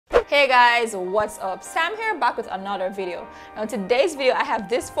Hey guys, what's up? Sam here, back with another video. Now in today's video I have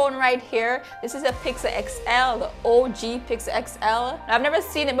this phone right here. This is a Pixel XL, the OG Pixel XL. Now, I've never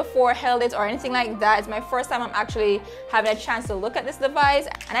seen it before, held it or anything like that. It's my first time I'm actually having a chance to look at this device,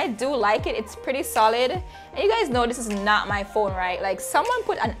 and I do like it. It's pretty solid. And you guys know this is not my phone, right? Like, someone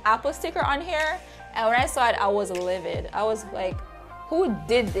put an Apple sticker on here, and when I saw it I was livid. I was like, who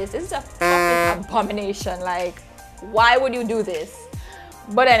did this? This is a fucking abomination. Like, why would you do this?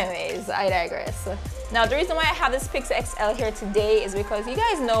 But anyways, I digress. Now, the reason why I have this Pixel XL here today is because you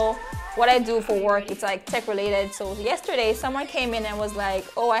guys know what I do for work. It's like tech related. So yesterday, someone came in and was like,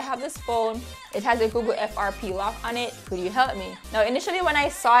 oh, I have this phone. It has a Google FRP lock on it. Could you help me? Now, initially when I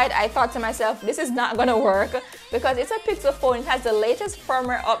saw it, I thought to myself, this is not gonna work because it's a Pixel phone. It has the latest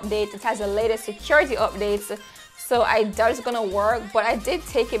firmware updates. It has the latest security updates. So I doubt it's gonna work, but I did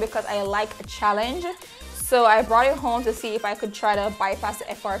take it because I like a challenge. So I brought it home to see if I could try to bypass the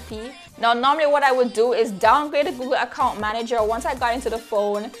FRP. Now, normally what I would do is downgrade the Google Account Manager once I got into the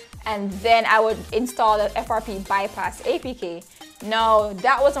phone, and then I would install the FRP bypass APK. Now,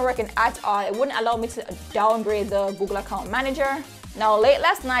 that wasn't working at all. It wouldn't allow me to downgrade the Google Account Manager. Now, late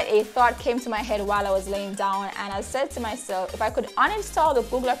last night, a thought came to my head while I was laying down, and I said to myself, if I could uninstall the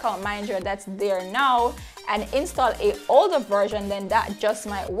Google Account Manager that's there now and install an older version, then that just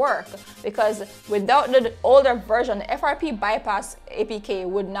might work. Because without the older version, the FRP bypass APK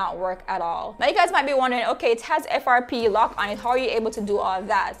would not work at all. Now, you guys might be wondering, okay, it has FRP lock on it. How are you able to do all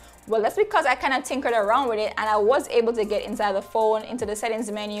that? Well, that's because I kind of tinkered around with it and I was able to get inside the phone, into the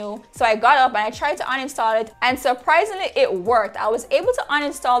settings menu. So I got up and I tried to uninstall it, and surprisingly it worked. I was able to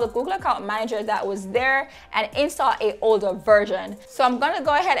uninstall the Google Account Manager that was there and install an older version. So I'm gonna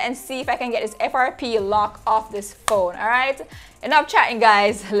go ahead and see if I can get this FRP lock off this phone, all right? Enough chatting,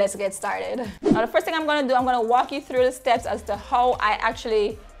 guys, let's get started. Now, the first thing I'm gonna do, I'm gonna walk you through the steps as to how I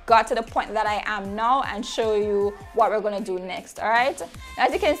actually got to the point that I am now and show you what we're gonna do next, all right?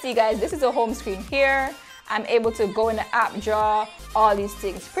 As you can see, guys, this is the home screen here. I'm able to go in the app drawer, all these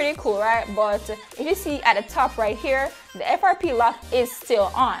things. Pretty cool, right? But if you see at the top right here, the FRP lock is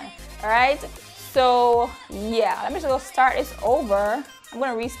still on, all right? So yeah, let me just go start this over. I'm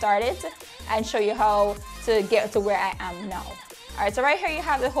gonna restart it and show you how to get to where I am now. All right, so right here you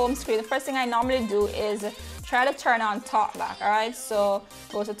have the home screen. The first thing I normally do is try to turn on TalkBack, all right? So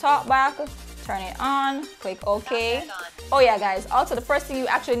go to TalkBack, turn it on, click OK. Oh yeah, guys, also the first thing you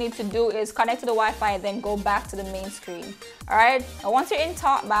actually need to do is connect to the Wi-Fi, then go back to the main screen, all right? Now, once you're in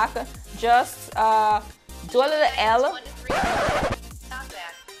TalkBack, just do a little L.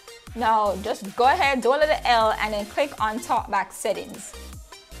 Now, just go ahead, do a little L, and then click on TalkBack settings.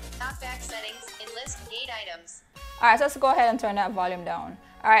 TalkBack settings, enlist 8 items. All right, so let's go ahead and turn that volume down.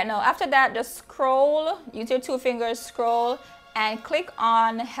 All right, now after that, just scroll, use your 2 fingers, scroll, and click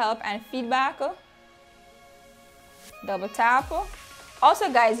on help and feedback. Double tap.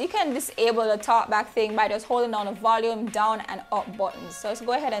 Also, guys, you can disable the TalkBack thing by just holding down the volume down and up buttons. So let's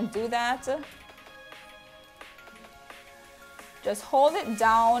go ahead and do that. Just hold it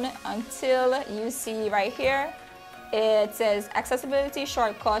down until you see right here it says accessibility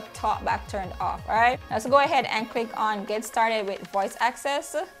shortcut TalkBack turned off. All right, now let's go ahead and click on get started with voice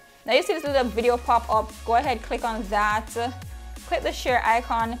access. Now you see this little video pop up. Go ahead, click on that, click the share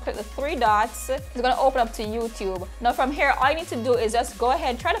icon, click the 3 dots. It's gonna open up to YouTube. Now from here, all you need to do is just go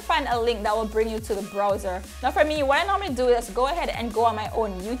ahead, try to find a link that will bring you to the browser. Now for me, what I normally do is go ahead and go on my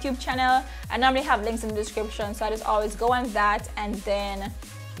own YouTube channel. I normally have links in the description, so I just always go on that and then,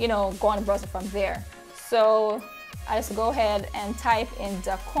 you know, go on the browser from there. So I just go ahead and type in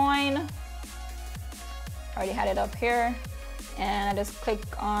DaKoin. Already had it up here. And I just click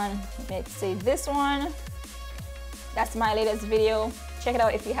on, let's say this one. That's my latest video. Check it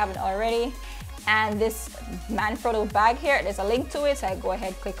out if you haven't already. And this Manfrotto bag here, there's a link to it. So I go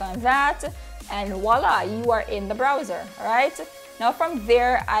ahead, click on that, and voila, you are in the browser, all right? Now from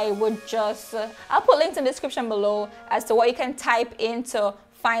there, I would just, I'll put links in the description below as to what you can type in to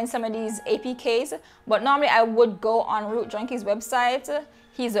find some of these APKs, but normally I would go on Root Junkie's website.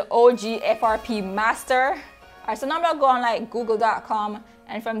 He's the OG FRP master. All right, so normally I'll go on like google.com,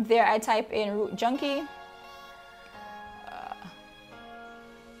 and from there I type in Root Junkie.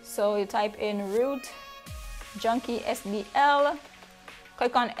 So you type in Root Junkie SDL,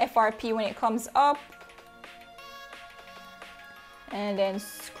 click on FRP when it comes up, and then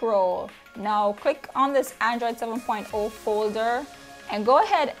scroll. Now click on this Android 7.0 folder and go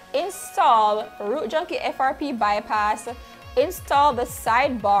ahead, install Root Junkie FRP bypass, install the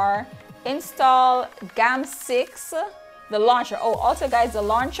sidebar, install GAM6, the launcher. Oh, also guys, the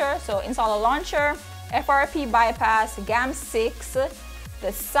launcher. So install the launcher, FRP bypass, GAM6, the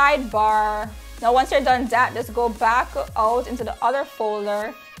sidebar. Now once you're done that, just go back out into the other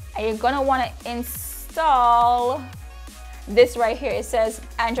folder, and you're gonna want to install this right here. It says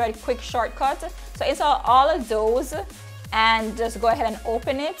Android Quick Shortcut. So install all of those and just go ahead and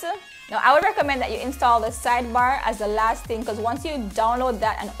open it. Now I would recommend that you install the sidebar as the last thing, because once you download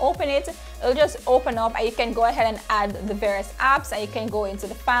that and open it, it'll just open up and you can go ahead and add the various apps, and you can go into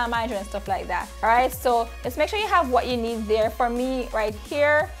the file manager and stuff like that. All right, so just make sure you have what you need there. For me right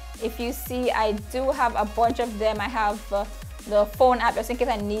here, if you see, I do have a bunch of them. I have the phone app just in case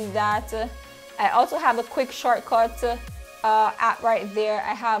I need that. I also have a quick shortcut app right there.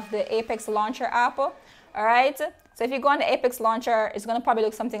 I have the Apex Launcher app. All right. So if you go on the Apex Launcher, it's going to probably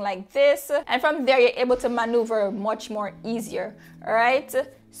look something like this. And from there, you're able to maneuver much more easier. All right.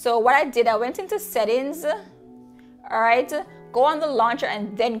 So what I did, I went into settings. All right. Go on the launcher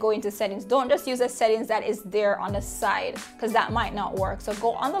and then go into settings. Don't just use the settings that is there on the side, because that might not work. So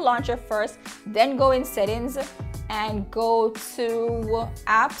go on the launcher first, then go in settings and go to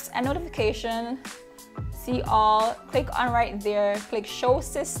apps and notification. See all, click on right there, click show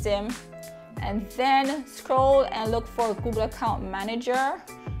system, and then scroll and look for Google Account Manager.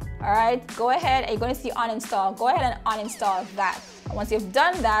 All right, go ahead, and you're going to see uninstall. Go ahead and uninstall that. And once you've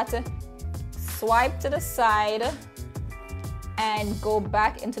done that, swipe to the side and go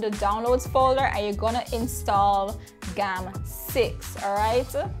back into the downloads folder, and you're going to install GAM6. All right,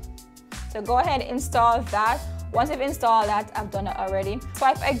 so go ahead and install that. Once you've installed that, I've done it already.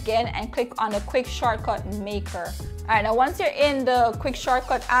 Swipe again and click on the quick shortcut maker. All right, now once you're in the quick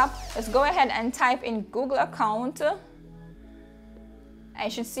shortcut app, just go ahead and type in Google account. And you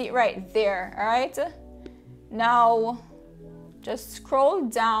should see it right there. All right, now just scroll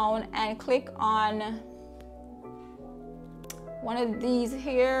down and click on one of these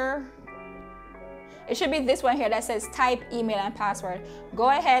here. It should be this one here that says type email and password. Go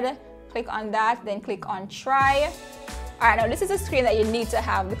ahead, click on that, then click on try. All right, now this is a screen that you need to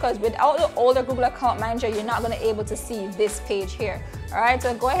have, because without the older Google Account Manager, you're not going to be able to see this page here. All right,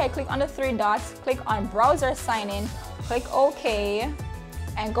 so go ahead, click on the three dots, click on browser sign in, click OK,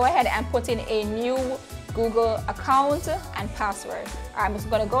 and go ahead and put in a new Google account and password. All right, I'm just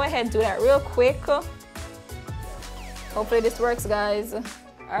going to go ahead and do that real quick. Hopefully this works, guys. All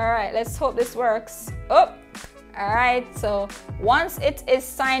right, let's hope this works. Oh. All right, so once it is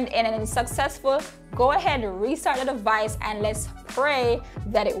signed in and it's successful, go ahead and restart the device, and let's pray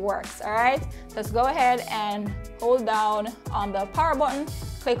that it works. All right, let's go ahead and hold down on the power button,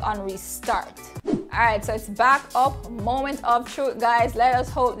 click on restart. All right, so it's back up. Moment of truth, guys. Let us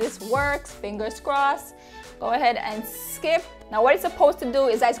hope this works. Fingers crossed. Go ahead and skip. Now what it's supposed to do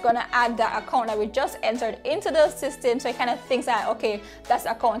is that it's going to add that account that we just entered into the system, so it kind of thinks that, okay, that's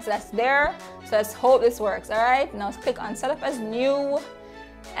the account that's there. So let's hope this works. All right, now let's click on set up as new,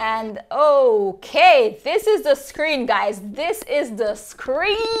 and okay, this is the screen, guys. This is the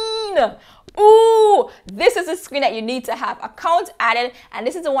screen. Ooh, this is the screen that you need to have account added, and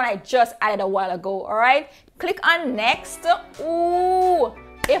this is the one I just added a while ago. All right, click on next. Ooh,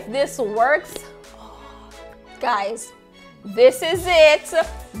 if this works, guys, this is it.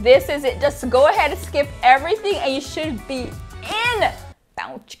 This is it. Just go ahead and skip everything and you should be in.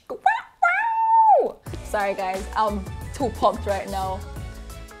 Sorry guys, I'm too pumped right now.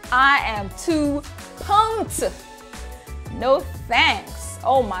 I am too pumped. No thanks.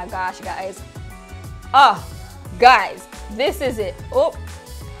 Oh my gosh, guys. Oh, guys, this is it. Oh,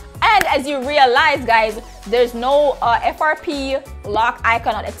 and as you realize, guys, there's no FRP lock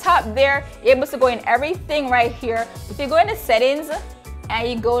icon at the top there. You're able to go in everything right here. If you go into settings and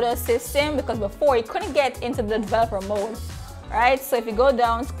you go to system, because before you couldn't get into the developer mode. All right, so if you go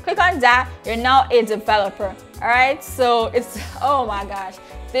down, click on that, you're now a developer. All right, so it's, oh my gosh,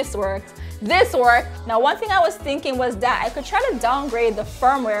 this worked. This worked. Now, one thing I was thinking was that I could try to downgrade the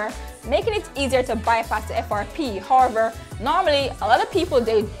firmware, making it easier to bypass the FRP. However, normally a lot of people,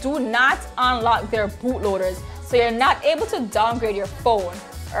 they do not unlock their bootloaders, so you're not able to downgrade your phone.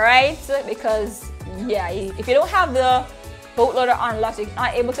 All right, because yeah, if you don't have the bootloader unlocked, you're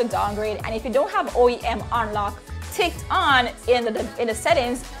not able to downgrade, and if you don't have OEM unlock ticked on in the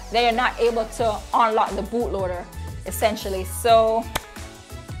settings, then you're not able to unlock the bootloader essentially. So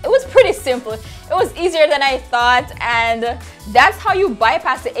it was pretty simple. It was easier than I thought, and that's how you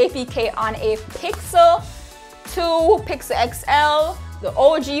bypass the APK on a Pixel 2, Pixel XL, the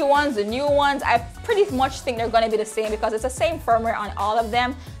OG ones, the new ones. I pretty much think they're going to be the same because it's the same firmware on all of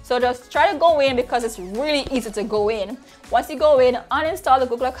them. So just try to go in because it's really easy to go in. Once you go in, uninstall the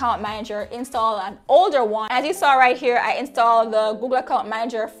Google Account Manager, install an older one. As you saw right here, I installed the Google Account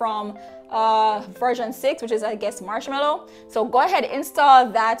Manager from version 6, which is I guess Marshmallow. So go ahead, install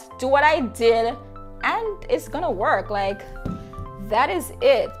that, do what I did, and it's gonna work. Like, that is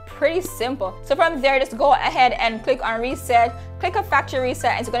it. Pretty simple. So from there, just go ahead and click on reset, click a factory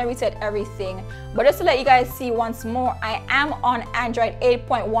reset, and it's gonna reset everything. But just to let you guys see once more, I am on Android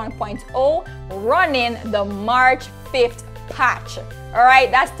 8.1.0 running the March 5th patch. All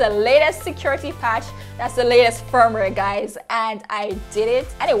right, that's the latest security patch. That's the latest firmware, guys, and I did it,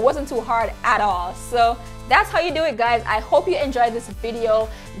 and it wasn't too hard at all. So that's how you do it, guys. I hope you enjoyed this video.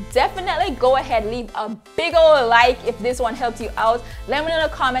 Definitely go ahead, leave a big old like if this one helped you out. Let me know in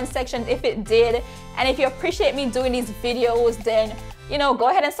the comment section if it did, and if you appreciate me doing these videos, then you know, go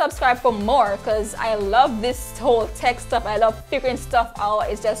ahead and subscribe for more, because I love this whole tech stuff. I love figuring stuff out.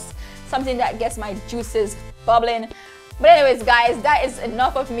 It's just something that gets my juices bubbling. But anyways, guys, that is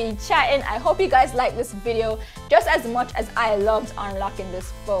enough of me chatting. I hope you guys liked this video just as much as I loved unlocking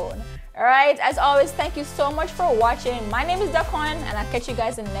this phone. All right, as always, thank you so much for watching. My name is DaKoin, and I'll catch you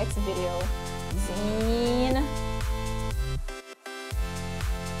guys in the next video. Zine.